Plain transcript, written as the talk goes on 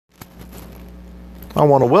I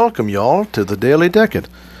want to welcome y'all to the Daily Decade.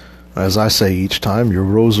 As I say each time, your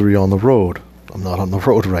rosary on the road. I'm not on the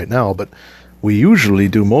road right now, but we usually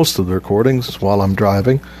do most of the recordings while I'm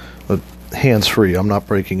driving, but hands-free. I'm not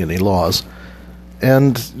breaking any laws.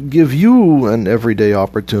 And give you an everyday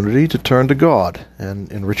opportunity to turn to God and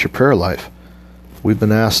enrich your prayer life. We've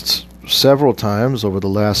been asked several times over the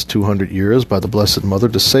last 200 years by the Blessed Mother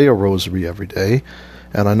to say a rosary every day,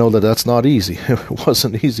 and I know that that's not easy. It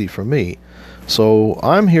wasn't easy for me. So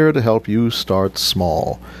I'm here to help you start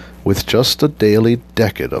small with just a daily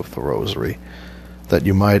decade of the rosary, that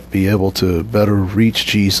you might be able to better reach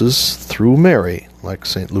Jesus through Mary, like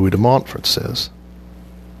St. Louis de Montfort says.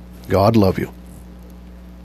 God love you.